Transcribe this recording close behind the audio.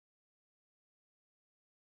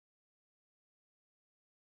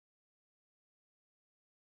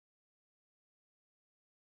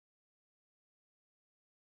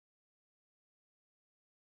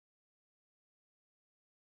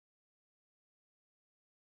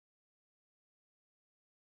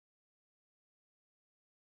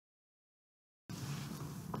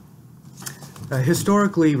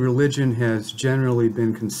Historically, religion has generally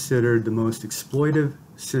been considered the most exploitive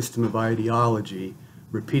system of ideology,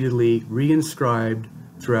 repeatedly reinscribed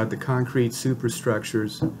throughout the concrete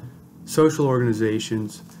superstructures, social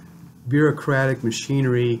organizations, bureaucratic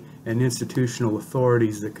machinery, and institutional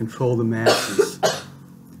authorities that control the masses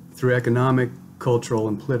through economic, cultural,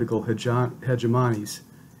 and political hegemonies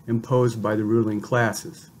imposed by the ruling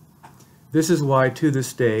classes. This is why, to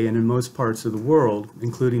this day, and in most parts of the world,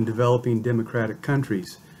 including developing democratic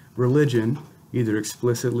countries, religion, either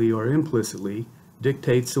explicitly or implicitly,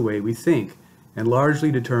 dictates the way we think and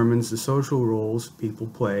largely determines the social roles people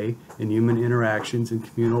play in human interactions and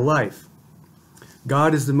communal life.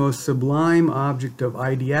 God is the most sublime object of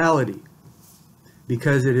ideality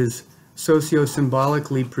because it is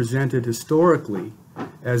socio-symbolically presented historically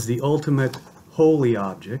as the ultimate holy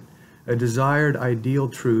object, a desired ideal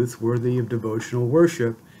truth worthy of devotional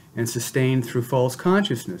worship and sustained through false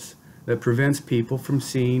consciousness that prevents people from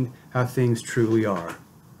seeing how things truly are.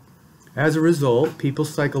 As a result, people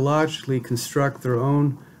psychologically construct their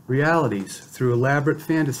own realities through elaborate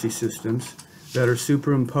fantasy systems that are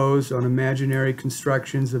superimposed on imaginary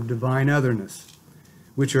constructions of divine otherness,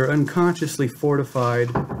 which are unconsciously fortified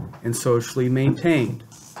and socially maintained.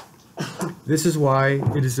 This is why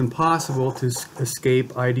it is impossible to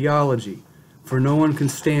escape ideology, for no one can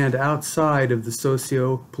stand outside of the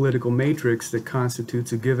socio-political matrix that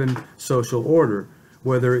constitutes a given social order,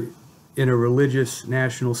 whether in a religious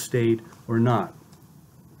national state or not.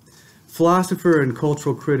 Philosopher and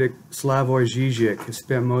cultural critic Slavoj Žižek has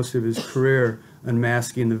spent most of his career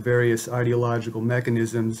unmasking the various ideological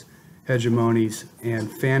mechanisms, hegemonies,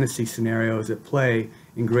 and fantasy scenarios at play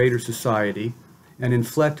in greater society, and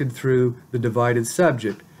inflected through the divided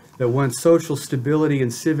subject that wants social stability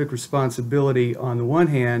and civic responsibility on the one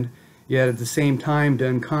hand, yet at the same time to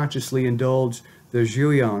unconsciously indulge their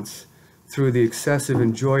jouissance through the excessive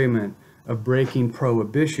enjoyment of breaking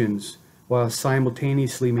prohibitions while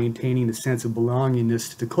simultaneously maintaining a sense of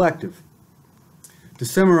belongingness to the collective. To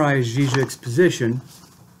summarize Žižek's position,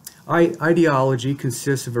 ideology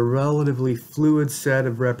consists of a relatively fluid set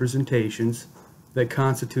of representations that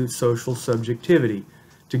constitute social subjectivity,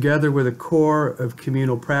 together with a core of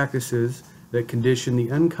communal practices that condition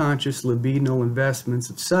the unconscious libidinal investments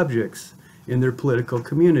of subjects in their political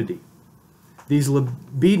community. These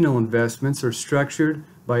libidinal investments are structured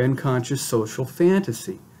by unconscious social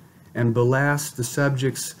fantasy and ballast the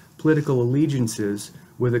subject's political allegiances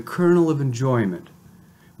with a kernel of enjoyment,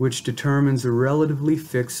 which determines a relatively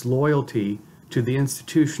fixed loyalty to the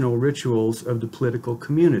institutional rituals of the political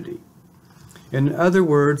community. In other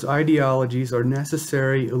words, ideologies are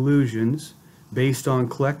necessary illusions based on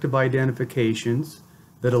collective identifications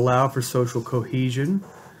that allow for social cohesion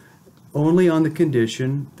only on the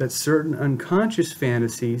condition that certain unconscious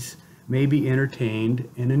fantasies may be entertained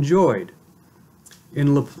and enjoyed.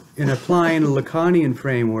 In applying a Lacanian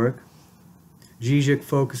framework, Žižek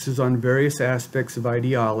focuses on various aspects of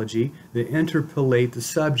ideology that interpolate the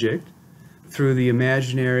subject through the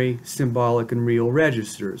imaginary, symbolic, and real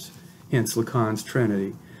registers, hence Lacan's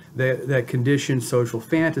Trinity, that condition social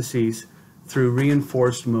fantasies through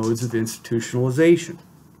reinforced modes of institutionalization.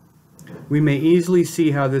 We may easily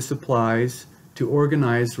see how this applies to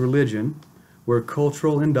organized religion, where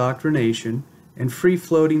cultural indoctrination and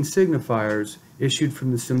free-floating signifiers issued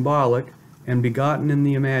from the symbolic and begotten in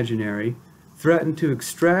the imaginary threaten to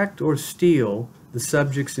extract or steal the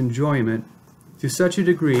subject's enjoyment to such a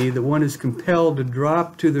degree that one is compelled to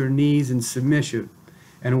drop to their knees in submission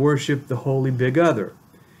and worship the holy big other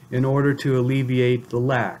in order to alleviate the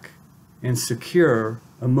lack and secure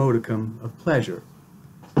a modicum of pleasure.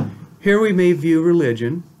 Here we may view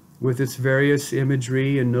religion, with its various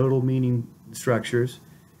imagery and nodal meaning structures,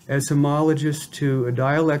 as homologous to a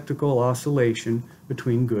dialectical oscillation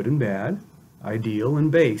between good and bad, ideal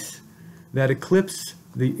and base, that eclipse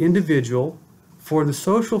the individual for the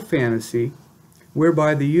social fantasy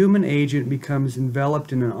whereby the human agent becomes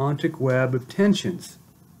enveloped in an ontic web of tensions,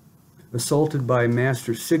 assaulted by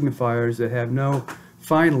master signifiers that have no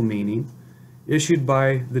final meaning, issued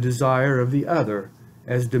by the desire of the other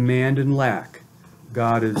as demand and lack.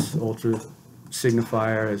 God is ultra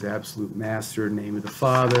signifier as absolute master, name of the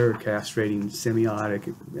Father, castrating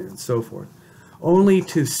semiotic, and so forth, only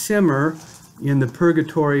to simmer in the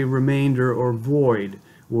purgatory remainder or void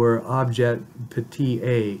where object petit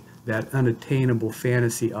a, that unattainable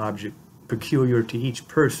fantasy object peculiar to each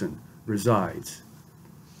person, resides.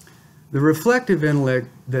 The reflective intellect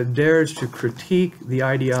that dares to critique the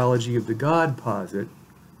ideology of the God posit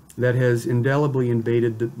that has indelibly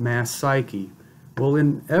invaded the mass psyche will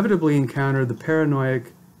inevitably encounter the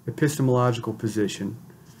paranoid epistemological position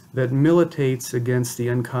that militates against the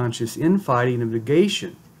unconscious infighting of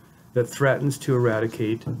negation that threatens to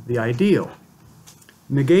eradicate the ideal.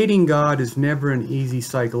 Negating God is never an easy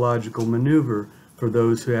psychological maneuver for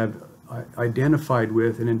those who have identified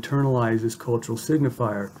with and internalized this cultural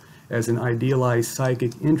signifier as an idealized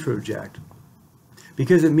psychic introject,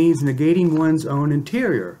 because it means negating one's own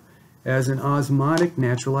interior as an osmotic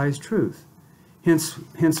naturalized truth,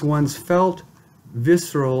 hence one's felt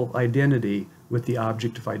visceral identity with the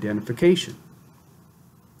object of identification.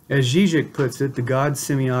 As Zizek puts it, the God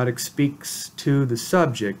semiotic speaks to the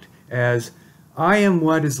subject as, I am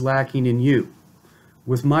what is lacking in you.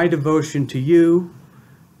 With my devotion to you,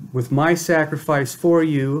 with my sacrifice for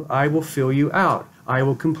you, I will fill you out. I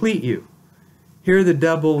will complete you. Here the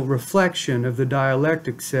double reflection of the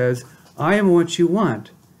dialectic says, I am what you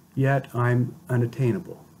want, yet I'm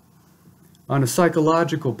unattainable. On a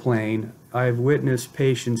psychological plane, I have witnessed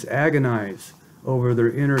patients agonize over their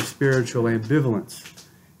inner spiritual ambivalence,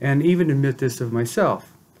 and even admit this of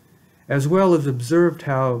myself, as well as observed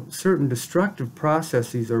how certain destructive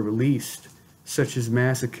processes are released, such as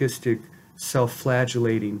masochistic,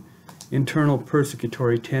 self-flagellating, internal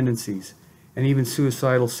persecutory tendencies, and even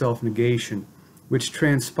suicidal self-negation, which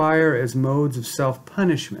transpire as modes of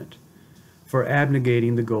self-punishment for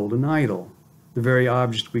abnegating the golden idol, the very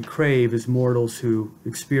object we crave as mortals who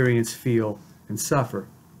experience, feel, and suffer.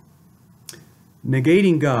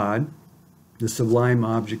 Negating God, the sublime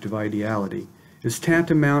object of ideality, is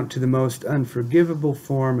tantamount to the most unforgivable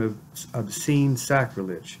form of obscene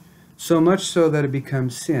sacrilege, so much so that it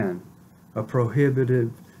becomes sin, a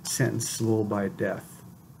prohibitive sentenciable by death.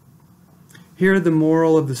 Here the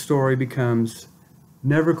moral of the story becomes,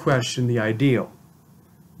 never question the ideal.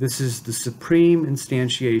 This is the supreme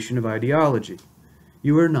instantiation of ideology.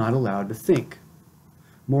 You are not allowed to think.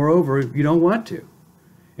 Moreover, you don't want to.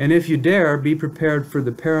 And if you dare, be prepared for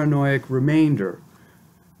the paranoid remainder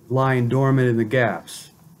lying dormant in the gaps,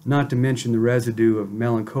 not to mention the residue of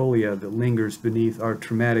melancholia that lingers beneath our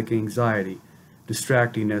traumatic anxiety,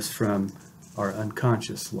 distracting us from our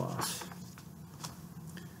unconscious loss.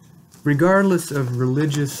 Regardless of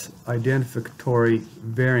religious identificatory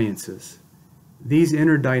variances, these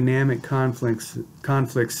interdynamic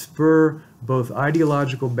conflicts spur both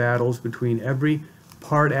ideological battles between every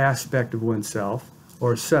part aspect of oneself,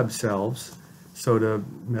 or sub-selves, so to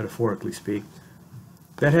metaphorically speak,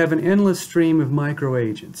 that have an endless stream of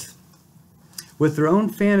micro-agents with their own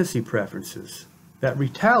fantasy preferences that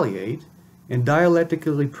retaliate and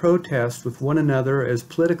dialectically protest with one another as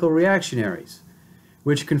political reactionaries,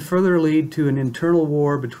 which can further lead to an internal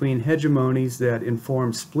war between hegemonies that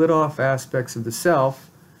inform split-off aspects of the self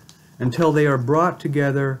until they are brought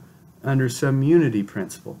together under some unity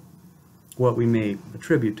principle, what we may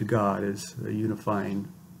attribute to God as a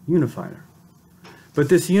unifying unifier. But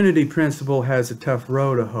this unity principle has a tough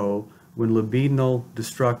row to hoe when libidinal,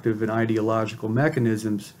 destructive, and ideological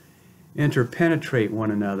mechanisms interpenetrate one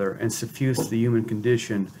another and suffuse the human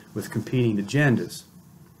condition with competing agendas.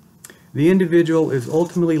 The individual is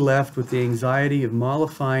ultimately left with the anxiety of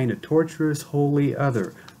mollifying a torturous holy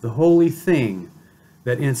other, the holy thing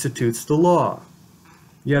that institutes the law,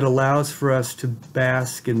 yet allows for us to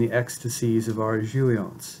bask in the ecstasies of our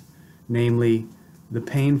jouissance, namely the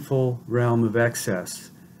painful realm of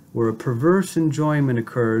excess, where a perverse enjoyment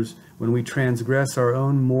occurs when we transgress our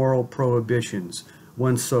own moral prohibitions,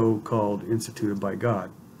 one so-called instituted by God,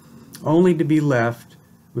 only to be left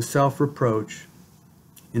with self-reproach,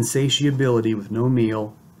 insatiability with no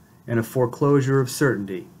meal, and a foreclosure of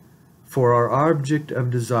certainty, for our object of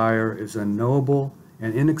desire is unknowable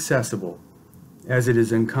and inaccessible, as it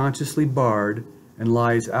is unconsciously barred and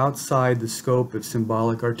lies outside the scope of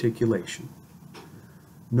symbolic articulation.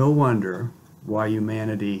 No wonder why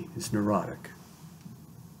humanity is neurotic.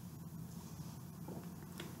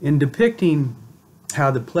 In depicting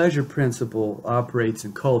how the pleasure principle operates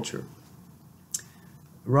in culture,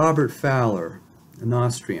 Robert Fowler, an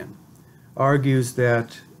Austrian, argues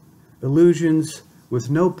that illusions with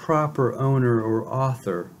no proper owner or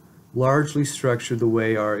author largely structure the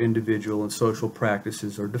way our individual and social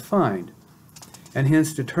practices are defined, and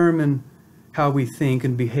hence determine how we think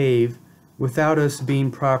and behave without us being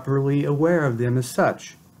properly aware of them as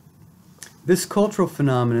such. This cultural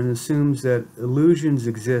phenomenon assumes that illusions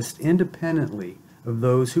exist independently of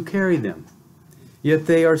those who carry them, yet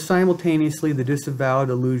they are simultaneously the disavowed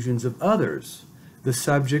illusions of others the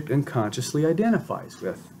subject unconsciously identifies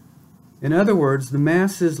with. In other words, the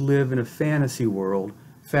masses live in a fantasy world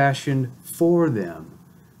fashioned for them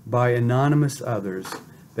by anonymous others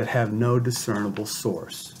that have no discernible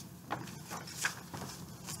source.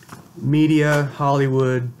 Media,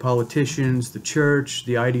 Hollywood, politicians, the church,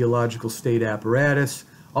 the ideological state apparatus,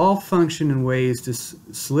 all function in ways to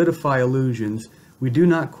solidify illusions we do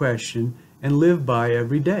not question and live by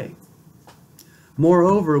every day.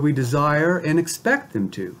 Moreover, we desire and expect them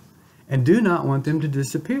to, and do not want them to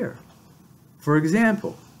disappear. For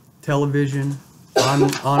example, television,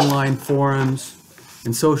 online forums,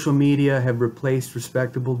 and social media have replaced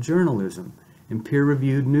respectable journalism and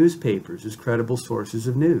peer-reviewed newspapers as credible sources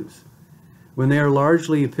of news, when they are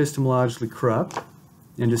largely epistemologically corrupt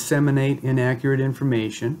and disseminate inaccurate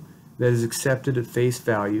information that is accepted at face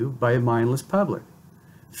value by a mindless public.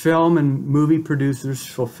 Film and movie producers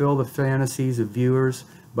fulfill the fantasies of viewers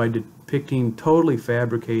by depicting totally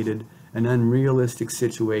fabricated and unrealistic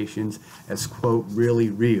situations as, quote, really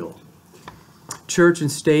real. Church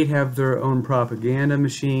and state have their own propaganda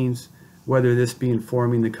machines, whether this be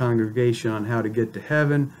informing the congregation on how to get to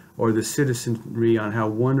heaven or the citizenry on how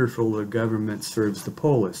wonderful the government serves the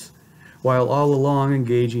polis, while all along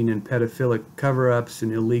engaging in pedophilic cover-ups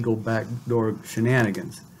and illegal backdoor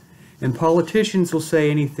shenanigans. And politicians will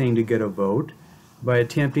say anything to get a vote by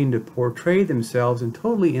attempting to portray themselves in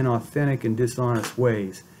totally inauthentic and dishonest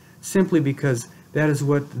ways, simply because that is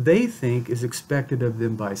what they think is expected of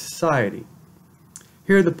them by society.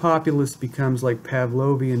 Here the populace becomes like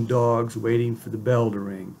Pavlovian dogs waiting for the bell to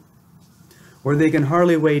ring. Or they can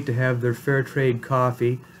hardly wait to have their fair trade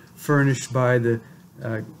coffee furnished by the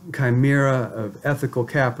chimera of ethical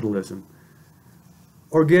capitalism,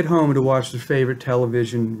 or get home to watch their favorite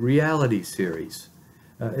television reality series,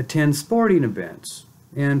 attend sporting events,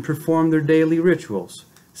 and perform their daily rituals,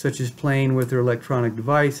 such as playing with their electronic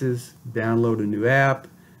devices, download a new app,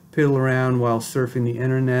 piddle around while surfing the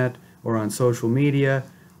internet or on social media,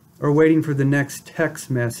 or waiting for the next text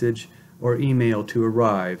message or email to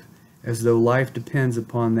arrive, as though life depends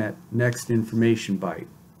upon that next information bite.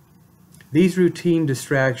 These routine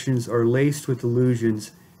distractions are laced with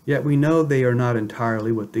illusions, yet we know they are not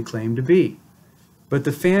entirely what they claim to be. But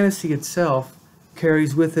the fantasy itself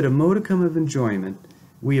carries with it a modicum of enjoyment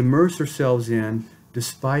we immerse ourselves in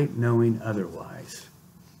despite knowing otherwise.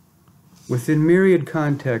 Within myriad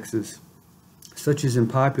contexts, such as in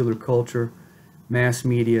popular culture, mass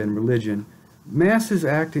media, and religion, masses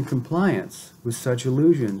act in compliance with such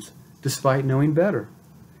illusions despite knowing better,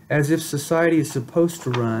 as if society is supposed to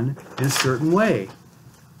run in a certain way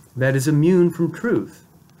that is immune from truth,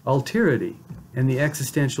 alterity, and the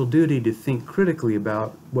existential duty to think critically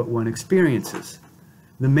about what one experiences.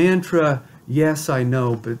 The mantra, "Yes, I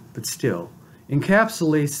know, but still,"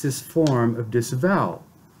 encapsulates this form of disavowal,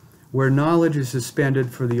 where knowledge is suspended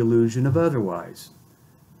for the illusion of otherwise.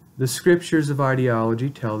 The scriptures of ideology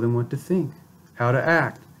tell them what to think, how to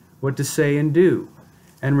act, what to say and do,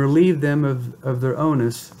 and relieve them of their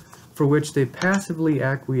onus for which they passively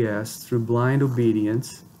acquiesce through blind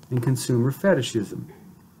obedience and consumer fetishism.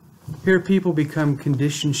 Here people become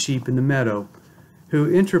conditioned sheep in the meadow, who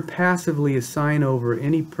interpassively assign over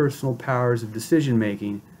any personal powers of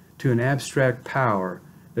decision-making to an abstract power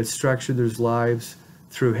that structures their lives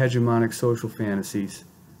through hegemonic social fantasies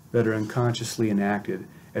that are unconsciously enacted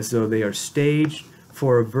as though they are staged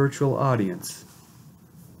for a virtual audience.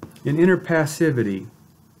 In Interpassivity,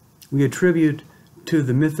 we attribute to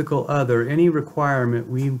the mythical other any requirement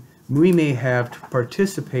we may have to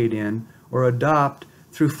participate in or adopt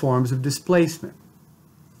through forms of displacement.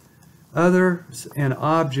 Others and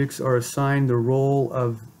objects are assigned the role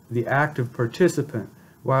of the active participant,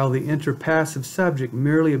 while the interpassive subject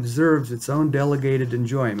merely observes its own delegated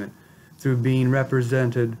enjoyment through being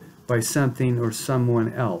represented by something or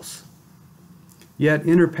someone else. Yet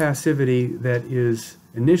interpassivity that is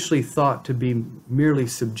initially thought to be merely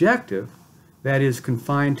subjective, that is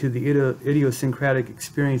confined to the idiosyncratic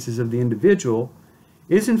experiences of the individual,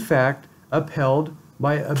 is in fact upheld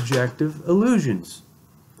by objective illusions.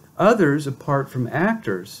 Others, apart from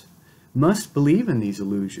actors, must believe in these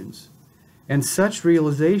illusions, and such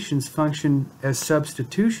realizations function as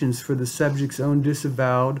substitutions for the subject's own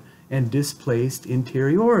disavowed and displaced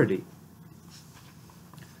interiority.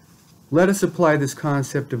 Let us apply this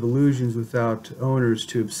concept of illusions without owners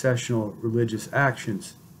to obsessional religious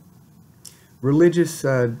actions. Religious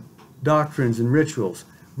doctrines and rituals,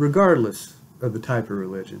 regardless of the type of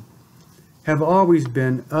religion, have always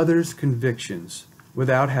been others' convictions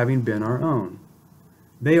without having been our own.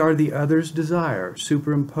 They are the other's desire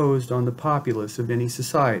superimposed on the populace of any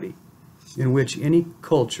society, in which any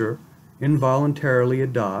culture involuntarily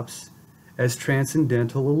adopts as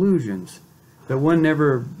transcendental illusions that one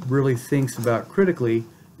never really thinks about critically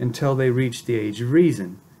until they reach the age of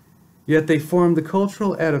reason. Yet they form the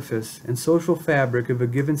cultural edifice and social fabric of a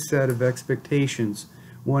given set of expectations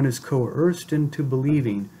one is coerced into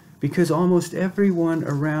believing because almost everyone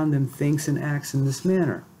around them thinks and acts in this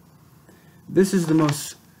manner. This is the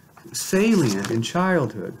most salient in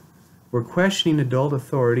childhood, where questioning adult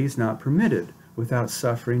authority is not permitted without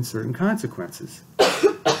suffering certain consequences.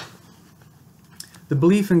 The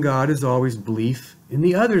belief in God is always belief in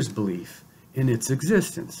the other's belief in its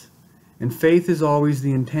existence, and faith is always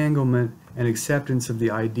the entanglement and acceptance of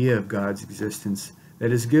the idea of God's existence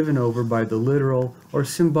that is given over by the literal or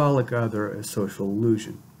symbolic other as social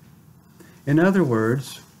illusion. In other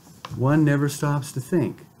words, one never stops to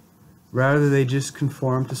think. Rather, they just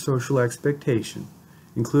conform to social expectation,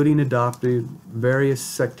 including adopting various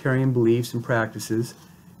sectarian beliefs and practices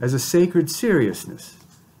as a sacred seriousness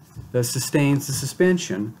that sustains the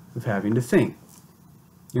suspension of having to think.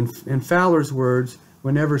 In Fowler's words,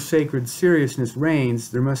 whenever sacred seriousness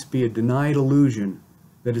reigns, there must be a denied illusion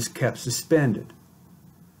that is kept suspended.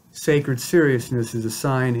 Sacred seriousness is a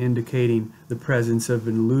sign indicating the presence of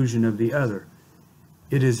an illusion of the other.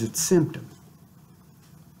 It is its symptom.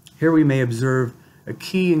 Here we may observe a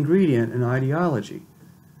key ingredient in ideology.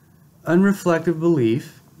 Unreflective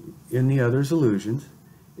belief in the other's illusions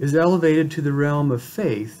is elevated to the realm of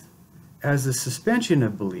faith as the suspension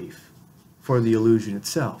of belief for the illusion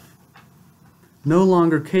itself. No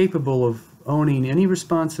longer capable of owning any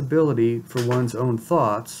responsibility for one's own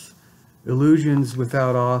thoughts, illusions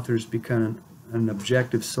without authors become an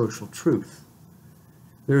objective social truth.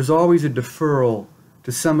 There is always a deferral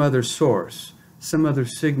to some other source, some other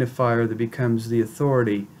signifier that becomes the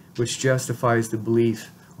authority which justifies the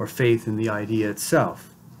belief or faith in the idea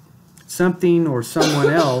itself. Something or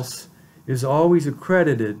someone else is always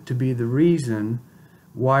accredited to be the reason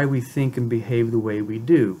why we think and behave the way we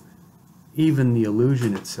do, even the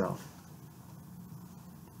illusion itself.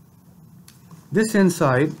 This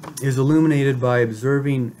insight is illuminated by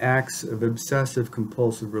observing acts of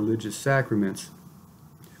obsessive-compulsive religious sacraments,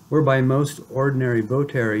 whereby most ordinary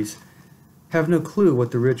votaries have no clue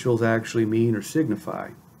what the rituals actually mean or signify,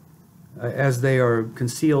 as they are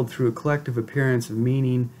concealed through a collective appearance of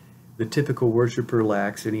meaning the typical worshiper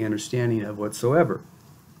lacks any understanding of whatsoever.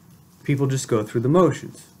 People just go through the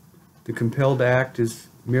motions. The compelled act is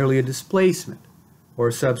merely a displacement or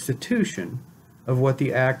a substitution of what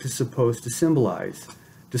the act is supposed to symbolize,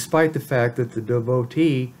 despite the fact that the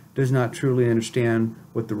devotee does not truly understand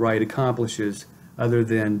what the rite accomplishes other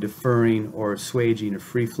than deferring or assuaging a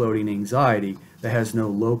free-floating anxiety that has no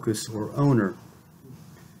locus or owner.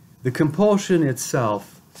 The compulsion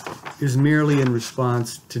itself is merely in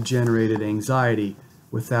response to generated anxiety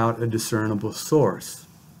without a discernible source.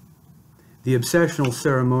 The obsessional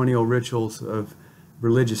ceremonial rituals of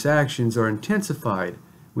religious actions are intensified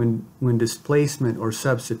when displacement or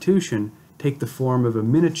substitution take the form of a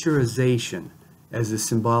miniaturization as a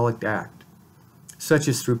symbolic act, such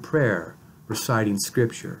as through prayer, reciting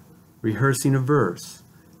scripture, rehearsing a verse,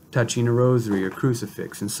 touching a rosary or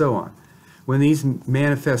crucifix, and so on. When these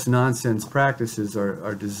manifest nonsense practices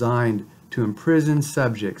are designed to imprison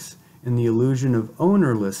subjects in the illusion of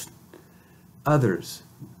ownerless others,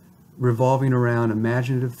 revolving around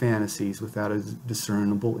imaginative fantasies without a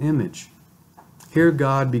discernible image. Here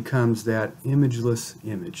God becomes that imageless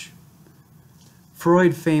image.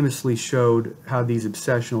 Freud famously showed how these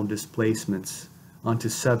obsessional displacements onto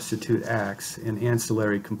substitute acts and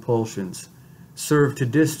ancillary compulsions serve to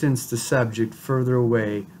distance the subject further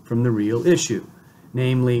away from the real issue,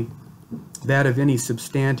 namely that of any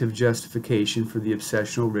substantive justification for the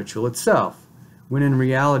obsessional ritual itself, when in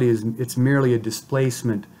reality it's merely a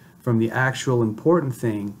displacement from the actual important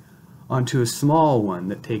thing onto a small one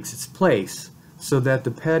that takes its place, so that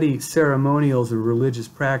the petty ceremonials of religious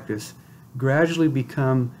practice gradually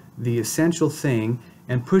become the essential thing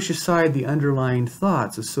and push aside the underlying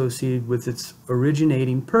thoughts associated with its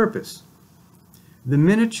originating purpose. The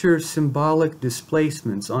miniature symbolic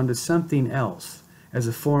displacements onto something else as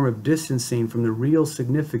a form of distancing from the real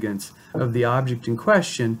significance of the object in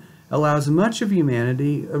question allows much of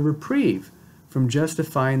humanity a reprieve from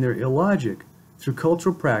justifying their illogic through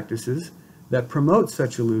cultural practices that promote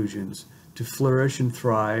such illusions to flourish and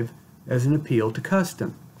thrive as an appeal to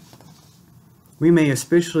custom. We may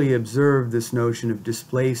especially observe this notion of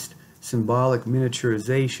displaced symbolic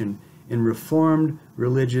miniaturization in Reformed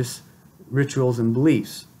religious rituals and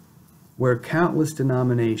beliefs, where countless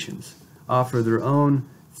denominations offer their own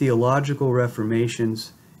theological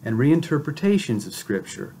reformations and reinterpretations of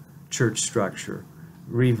Scripture, church structure,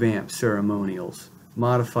 revamped ceremonials,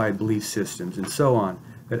 modified belief systems, and so on,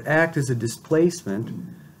 that act as a displacement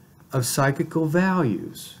of psychical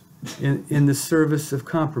values in the service of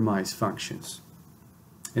compromise functions.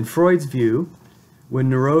 In Freud's view, when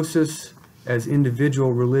neurosis as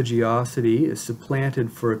individual religiosity is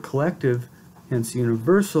supplanted for a collective, hence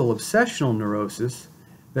universal obsessional neurosis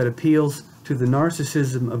that appeals to the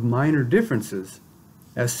narcissism of minor differences,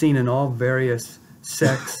 as seen in all various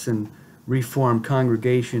sects and reformed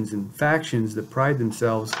congregations and factions that pride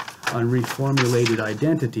themselves on reformulated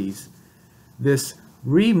identities, this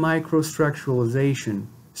re-microstructuralization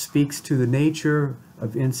speaks to the nature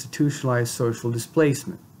of institutionalized social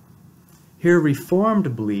displacement. Here,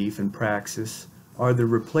 reformed belief and praxis are the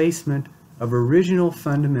replacement of original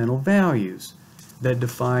fundamental values that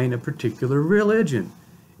define a particular religion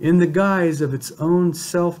in the guise of its own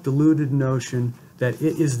self-deluded notion that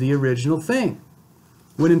it is the original thing,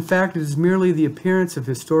 when in fact it is merely the appearance of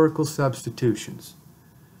historical substitutions.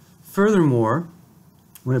 Furthermore,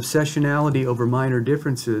 when obsessionality over minor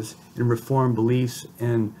differences in reformed beliefs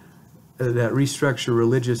and that restructure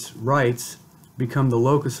religious rites become the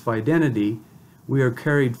locus of identity, we are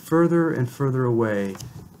carried further and further away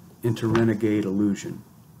into renegade illusion.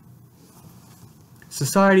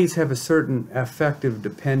 Societies have a certain affective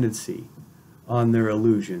dependency on their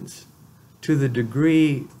illusions, to the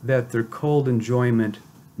degree that their cold enjoyment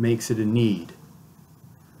makes it a need.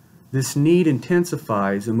 This need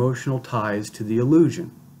intensifies emotional ties to the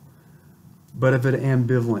illusion, but of an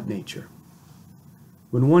ambivalent nature.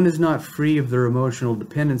 When one is not free of their emotional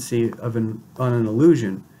dependency on an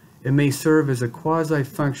illusion, it may serve as a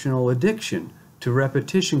quasi-functional addiction to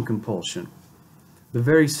repetition compulsion, the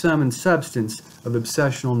very sum and substance of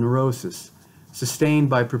obsessional neurosis, sustained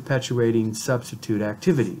by perpetuating substitute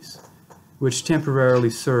activities, which temporarily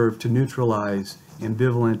serve to neutralize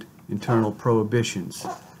ambivalent internal prohibitions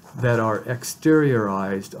that are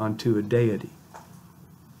exteriorized onto a deity.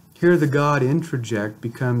 Here the God introject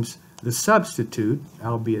becomes the substitute,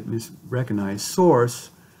 albeit misrecognized, source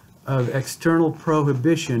of external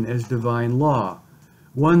prohibition as divine law,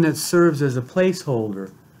 one that serves as a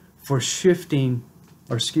placeholder for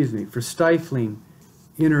for stifling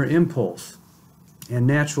inner impulse and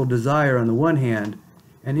natural desire on the one hand,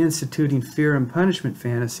 and instituting fear and punishment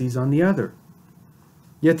fantasies on the other.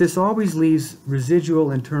 Yet this always leaves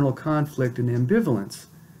residual internal conflict and ambivalence,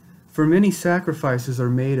 for many sacrifices are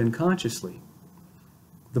made unconsciously.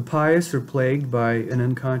 The pious are plagued by an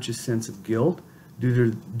unconscious sense of guilt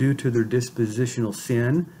due to their dispositional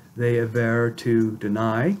sin they aver to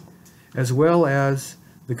deny, as well as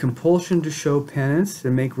the compulsion to show penance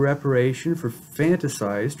and make reparation for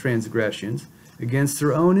fantasized transgressions against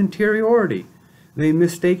their own interiority they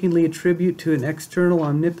mistakenly attribute to an external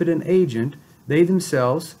omnipotent agent they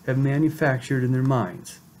themselves have manufactured in their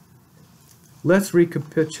minds. Let's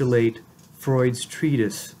recapitulate Freud's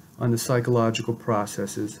treatise on the psychological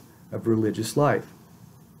processes of religious life.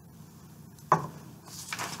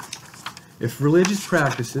 If religious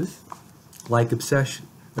practices, like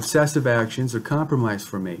obsessive actions or compromise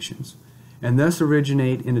formations, and thus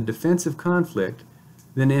originate in a defensive conflict,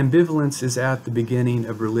 then ambivalence is at the beginning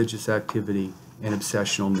of religious activity and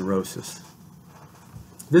obsessional neurosis.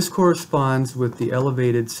 This corresponds with the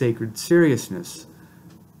elevated sacred seriousness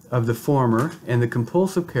of the former and the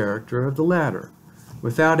compulsive character of the latter.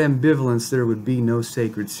 Without ambivalence, there would be no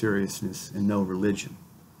sacred seriousness and no religion.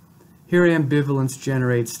 Here, ambivalence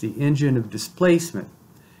generates the engine of displacement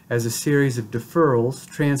as a series of deferrals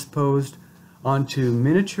transposed onto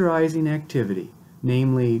miniaturizing activity,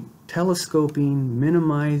 namely telescoping,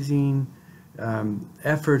 minimizing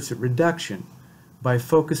efforts at reduction by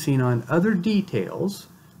focusing on other details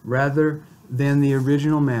rather than the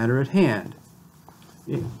original matter at hand.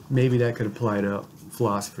 Maybe that could apply to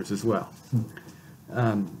philosophers as well.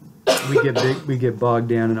 We get bogged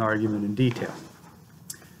down in argument and detail.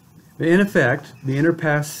 In effect, the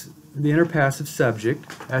interpassive subject,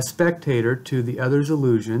 as spectator to the other's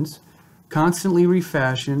illusions, constantly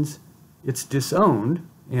refashions its disowned,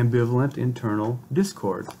 ambivalent internal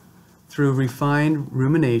discord through refined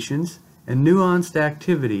ruminations and nuanced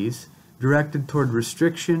activities directed toward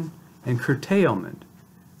restriction and curtailment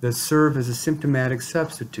that serve as a symptomatic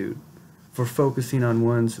substitute for focusing on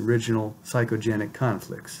one's original psychogenic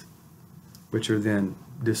conflicts, which are then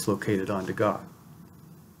dislocated onto God.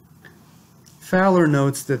 Fowler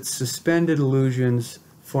notes that suspended illusions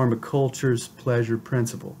form a culture's pleasure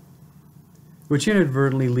principle, which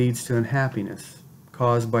inadvertently leads to unhappiness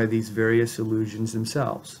caused by these various illusions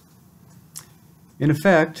themselves. In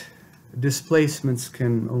effect, displacements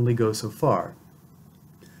can only go so far.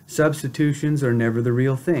 Substitutions are never the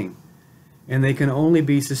real thing, and they can only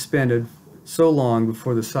be suspended so long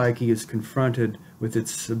before the psyche is confronted with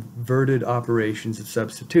its subverted operations of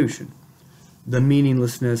substitution, the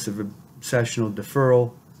meaninglessness of obsessional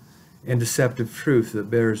deferral, and deceptive truth that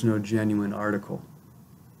bears no genuine article.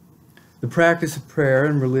 The practice of prayer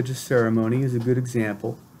and religious ceremony is a good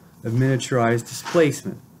example of miniaturized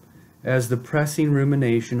displacement, as the pressing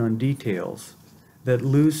rumination on details that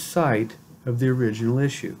lose sight of the original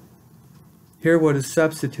issue. Here what is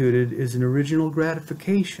substituted is an original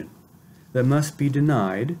gratification that must be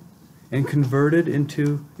denied and converted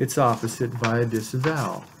into its opposite via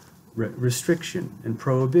disavowal, restriction, and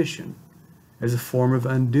prohibition, as a form of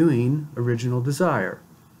undoing original desire,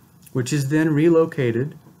 which is then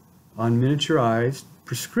relocated on miniaturized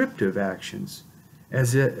prescriptive actions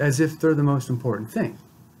as if they're the most important thing.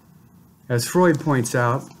 As Freud points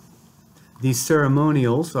out, these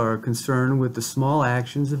ceremonials are concerned with the small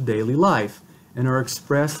actions of daily life and are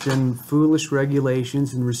expressed in foolish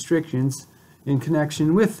regulations and restrictions in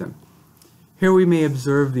connection with them. Here we may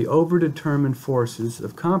observe the overdetermined forces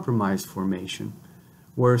of compromise formation,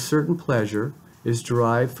 where a certain pleasure is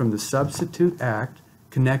derived from the substitute act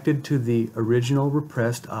connected to the original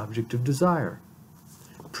repressed object of desire.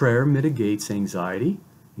 Prayer mitigates anxiety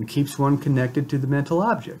and keeps one connected to the mental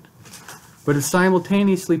object, but it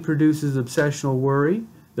simultaneously produces obsessional worry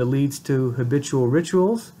that leads to habitual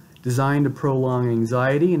rituals designed to prolong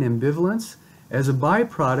anxiety and ambivalence as a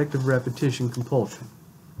byproduct of repetition compulsion.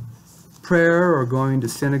 Prayer, or going to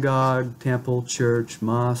synagogue, temple, church,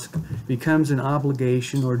 mosque, becomes an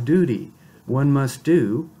obligation or duty one must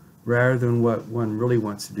do rather than what one really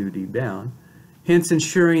wants to do deep down, hence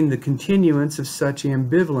ensuring the continuance of such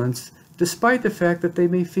ambivalence despite the fact that they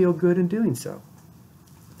may feel good in doing so.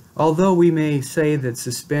 Although we may say that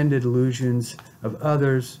suspended illusions of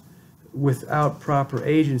others without proper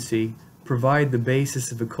agency provide the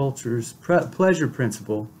basis of a culture's pleasure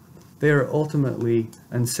principle, they are ultimately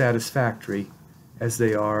unsatisfactory as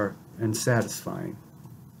they are unsatisfying.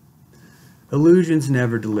 Illusions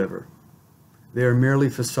never deliver. They are merely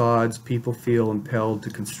facades people feel impelled to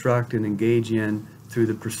construct and engage in through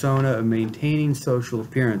the persona of maintaining social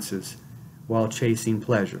appearances while chasing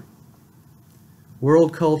pleasure.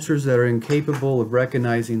 World cultures that are incapable of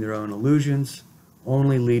recognizing their own illusions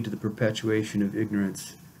only lead to the perpetuation of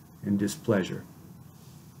ignorance and displeasure.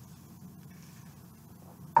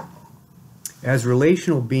 As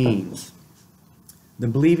relational beings, the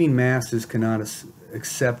believing masses cannot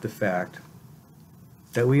accept the fact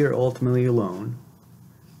that we are ultimately alone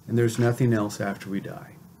and there's nothing else after we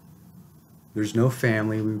die. There's no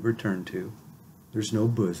family we return to. There's no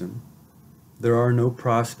bosom. There are no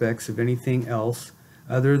prospects of anything else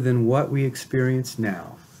other than what we experience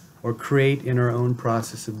now or create in our own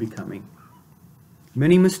process of becoming.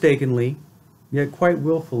 Many mistakenly, yet quite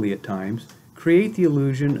willfully at times, create the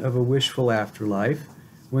illusion of a wishful afterlife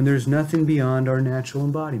when there's nothing beyond our natural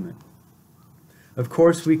embodiment. Of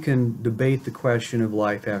course, we can debate the question of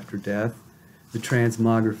life after death, the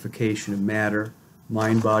transmogrification of matter,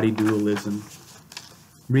 mind-body dualism,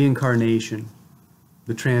 reincarnation,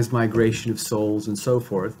 the transmigration of souls, and so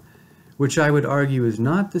forth, which I would argue is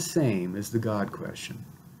not the same as the God question.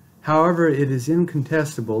 However, it is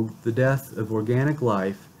incontestable that the death of organic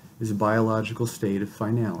life is a biological state of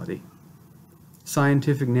finality.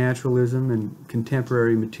 Scientific naturalism and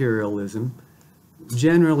contemporary materialism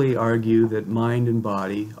generally argue that mind and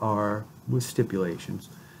body are, with stipulations,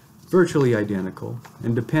 virtually identical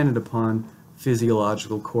and dependent upon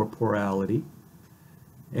physiological corporality,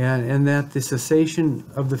 and that the cessation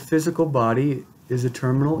of the physical body is a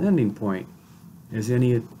terminal ending point, as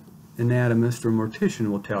any anatomist or mortician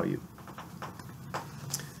will tell you.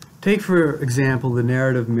 Take, for example, the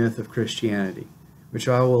narrative myth of Christianity, which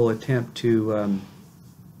I will attempt to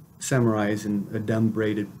summarize in a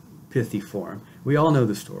dumb-braided, pithy form. We all know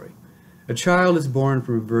the story. A child is born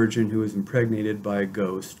from a virgin who is impregnated by a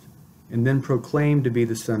ghost and then proclaimed to be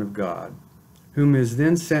the Son of God, whom is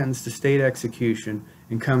then sentenced to state execution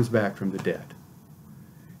and comes back from the dead.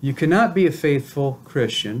 You cannot be a faithful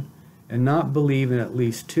Christian and not believe in at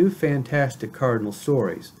least two fantastic cardinal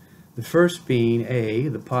stories. The first being A,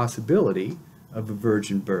 the possibility of a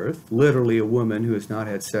virgin birth, literally a woman who has not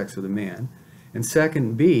had sex with a man, and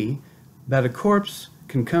second B, that a corpse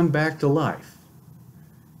can come back to life.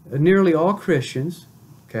 Nearly all Christians,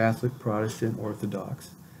 Catholic, Protestant,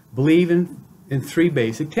 Orthodox, believe in three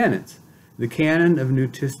basic tenets: the canon of New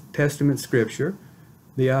Testament Scripture,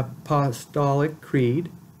 the Apostolic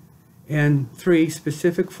Creed, and three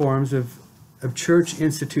specific forms of church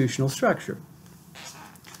institutional structure.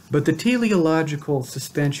 But the teleological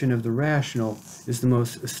suspension of the rational is the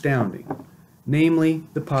most astounding, namely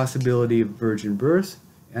the possibility of virgin birth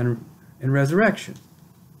and resurrection.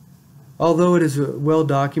 Although it is a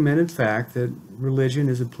well-documented fact that religion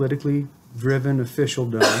is a politically driven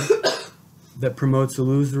officialdom that promotes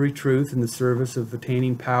illusory truth in the service of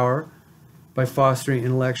attaining power by fostering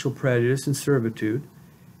intellectual prejudice and servitude,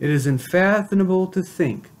 it is unfathomable to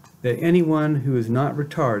think that anyone who is not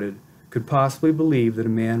retarded could possibly believe that a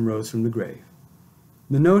man rose from the grave.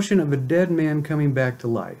 The notion of a dead man coming back to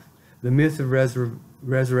life, the myth of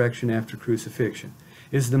resurrection after crucifixion,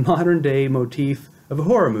 is the modern-day motif of a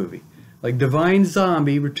horror movie, like divine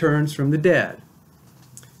zombie returns from the dead.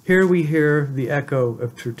 Here we hear the echo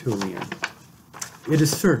of Tertullian. It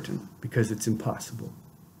is certain because it's impossible.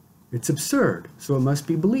 It's absurd, so it must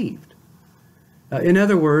be believed. In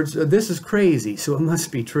other words, this is crazy, so it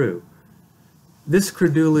must be true. This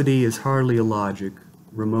credulity is hardly a logic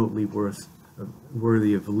remotely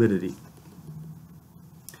worthy of validity.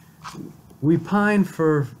 We pine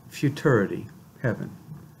for futurity, heaven,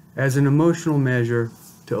 as an emotional measure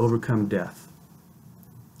to overcome death.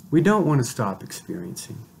 We don't want to stop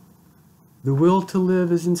experiencing. The will to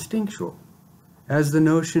live is instinctual, as the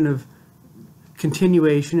notion of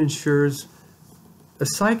continuation ensures a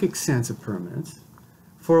psychic sense of permanence,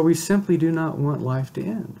 for we simply do not want life to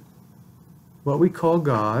end. What we call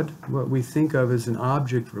God, what we think of as an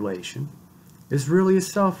object relation, is really a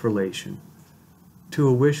self-relation to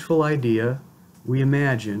a wishful idea we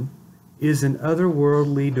imagine is an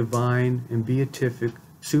otherworldly, divine, and beatific,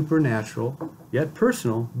 supernatural, yet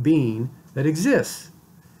personal being that exists,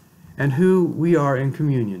 and who we are in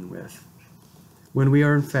communion with, when we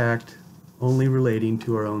are in fact only relating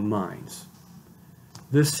to our own minds.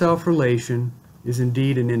 This self-relation is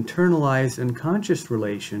indeed an internalized unconscious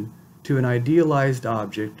relation to an idealized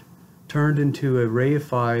object turned into a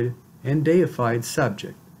reified and deified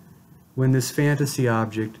subject, when this fantasy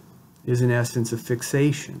object is in essence a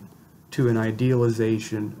fixation to an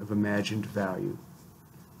idealization of imagined value.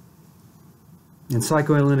 In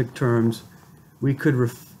psychoanalytic terms, we could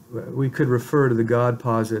refer to the God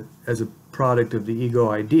posit as a product of the ego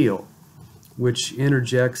ideal, which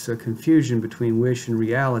interjects a confusion between wish and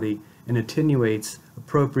reality and attenuates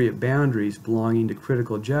appropriate boundaries belonging to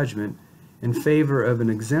critical judgment in favor of an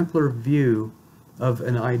exemplar view of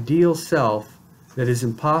an ideal self that is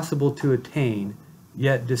impossible to attain,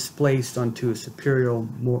 yet displaced onto a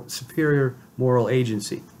superior moral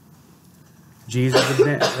agency. Jesus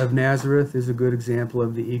of Nazareth is a good example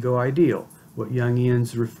of the ego ideal, what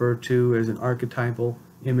Jungians refer to as an archetypal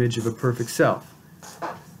image of a perfect self.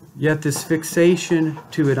 Yet this fixation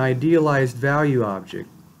to an idealized value object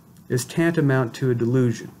is tantamount to a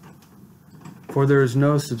delusion, for there is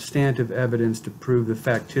no substantive evidence to prove the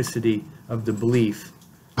facticity of the belief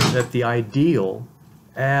that the ideal,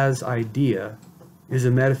 as idea, is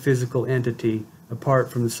a metaphysical entity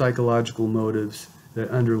apart from the psychological motives that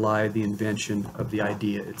underlie the invention of the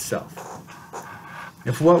idea itself.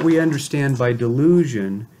 If what we understand by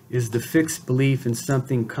delusion is the fixed belief in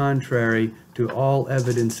something contrary to all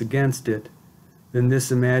evidence against it, then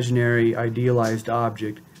this imaginary idealized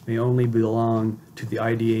object may only belong to the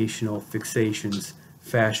ideational fixations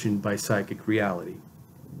fashioned by psychic reality.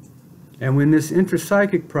 And when this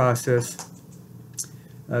intrapsychic process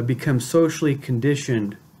becomes socially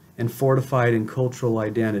conditioned and fortified in cultural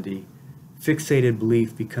identity, fixated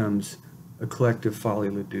belief becomes a collective folie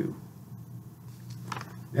à deux.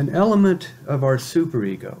 An element of our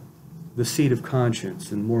superego, the seat of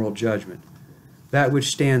conscience and moral judgment, that which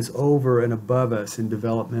stands over and above us in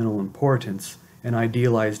developmental importance and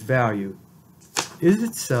idealized value, is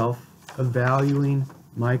itself a valuing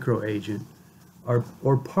microagent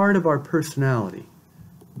or part of our personality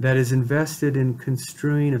that is invested in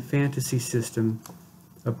construing a fantasy system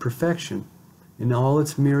of perfection in all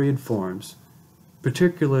its myriad forms,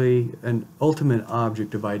 particularly an ultimate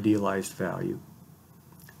object of idealized value.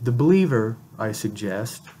 The believer, I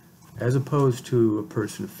suggest, as opposed to a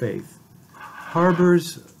person of faith,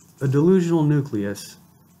 harbors a delusional nucleus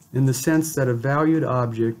in the sense that a valued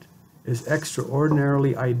object is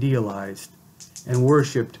extraordinarily idealized and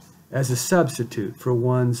worshipped as a substitute for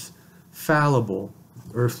one's fallible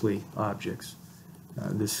earthly objects.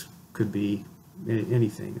 This could be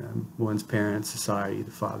anything, one's parents, society,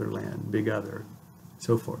 the fatherland, big other,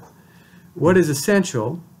 so forth. What is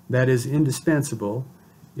essential, that is indispensable,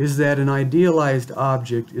 is that an idealized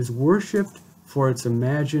object is worshipped for its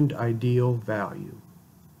imagined ideal value.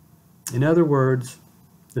 In other words,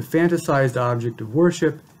 the fantasized object of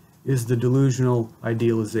worship is the delusional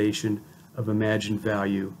idealization of imagined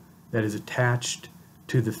value that is attached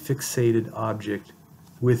to the fixated object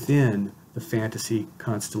within the fantasy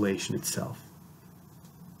constellation itself.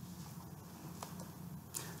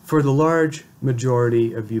 For the large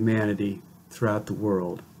majority of humanity throughout the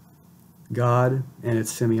world, God and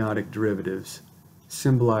its semiotic derivatives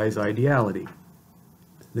symbolize ideality,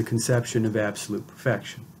 the conception of absolute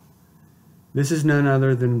perfection. This is none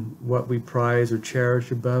other than what we prize or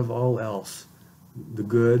cherish above all else: the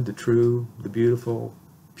good, the true, the beautiful,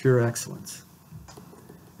 pure excellence.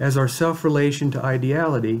 As our self-relation to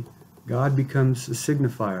ideality, God becomes a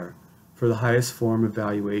signifier for the highest form of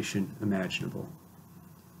valuation imaginable.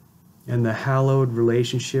 And the hallowed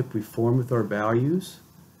relationship we form with our values,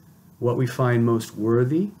 what we find most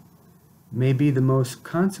worthy, may be the most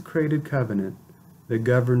consecrated covenant that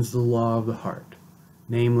governs the law of the heart,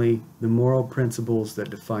 namely the moral principles that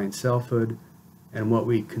define selfhood and what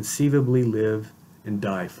we conceivably live and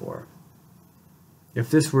die for. If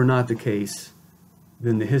this were not the case,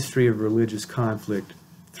 then the history of religious conflict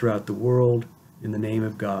throughout the world in the name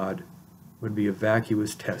of God would be a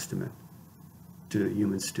vacuous testament to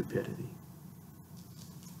human stupidity.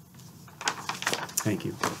 Thank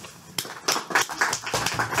you.